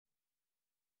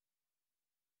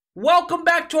Welcome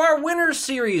back to our Winners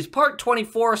Series, Part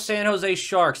 24, San Jose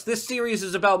Sharks. This series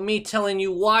is about me telling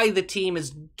you why the team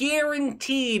is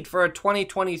guaranteed for a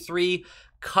 2023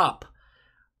 Cup.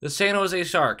 The San Jose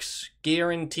Sharks,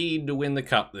 guaranteed to win the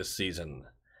Cup this season.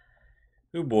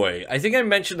 Oh boy, I think I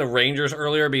mentioned the Rangers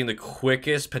earlier being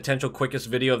the potential quickest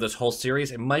video of this whole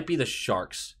series. It might be the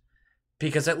Sharks.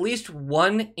 Because at least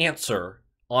one answer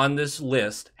on this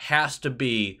list has to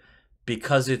be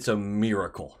because it's a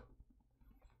miracle.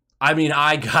 I mean,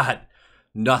 I got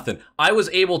nothing. I was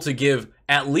able to give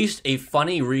at least a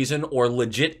funny reason or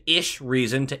legit-ish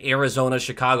reason to Arizona,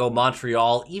 Chicago,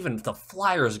 Montreal. Even the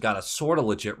Flyers got a sort of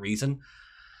legit reason.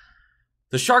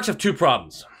 The Sharks have two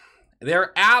problems.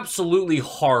 They're absolutely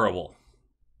horrible,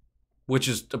 which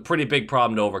is a pretty big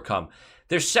problem to overcome.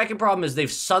 Their second problem is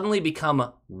they've suddenly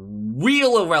become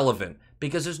real irrelevant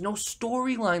because there's no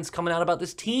storylines coming out about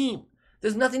this team.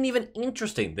 There's nothing even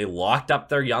interesting. They locked up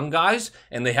their young guys,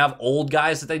 and they have old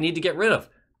guys that they need to get rid of.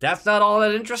 That's not all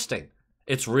that interesting.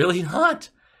 It's really not.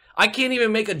 I can't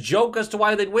even make a joke as to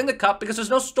why they'd win the Cup because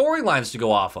there's no storylines to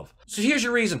go off of. So here's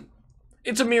your reason.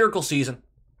 It's a miracle season.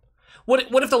 What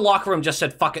if the locker room just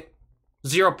said, fuck it?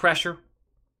 Zero pressure.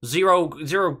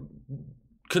 Zero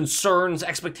concerns,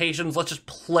 expectations. Let's just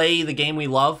play the game we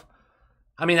love.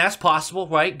 I mean, that's possible,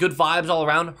 right? Good vibes all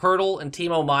around. Hertl and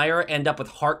Timo Meier end up with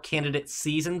Hart candidate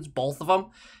seasons, both of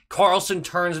them. Carlson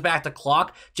turns back the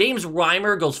clock. James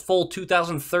Reimer goes full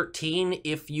 2013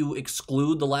 if you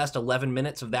exclude the last 11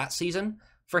 minutes of that season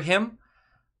for him.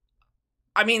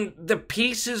 I mean, the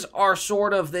pieces are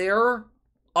sort of there.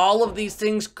 All of these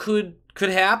things could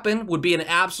happen. Would be an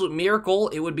absolute miracle.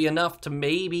 It would be enough to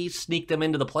maybe sneak them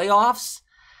into the playoffs.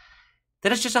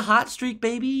 Then it's just a hot streak,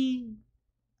 baby.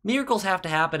 Miracles have to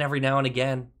happen every now and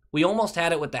again. We almost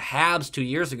had it with the Habs 2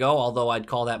 years ago, although I'd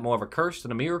call that more of a curse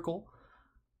than a miracle.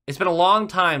 It's been a long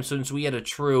time since we had a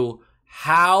true,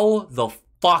 how the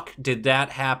fuck did that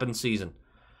happen season.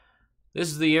 This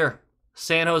is the year.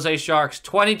 San Jose Sharks,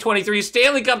 2023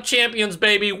 Stanley Cup champions,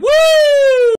 baby. Woo!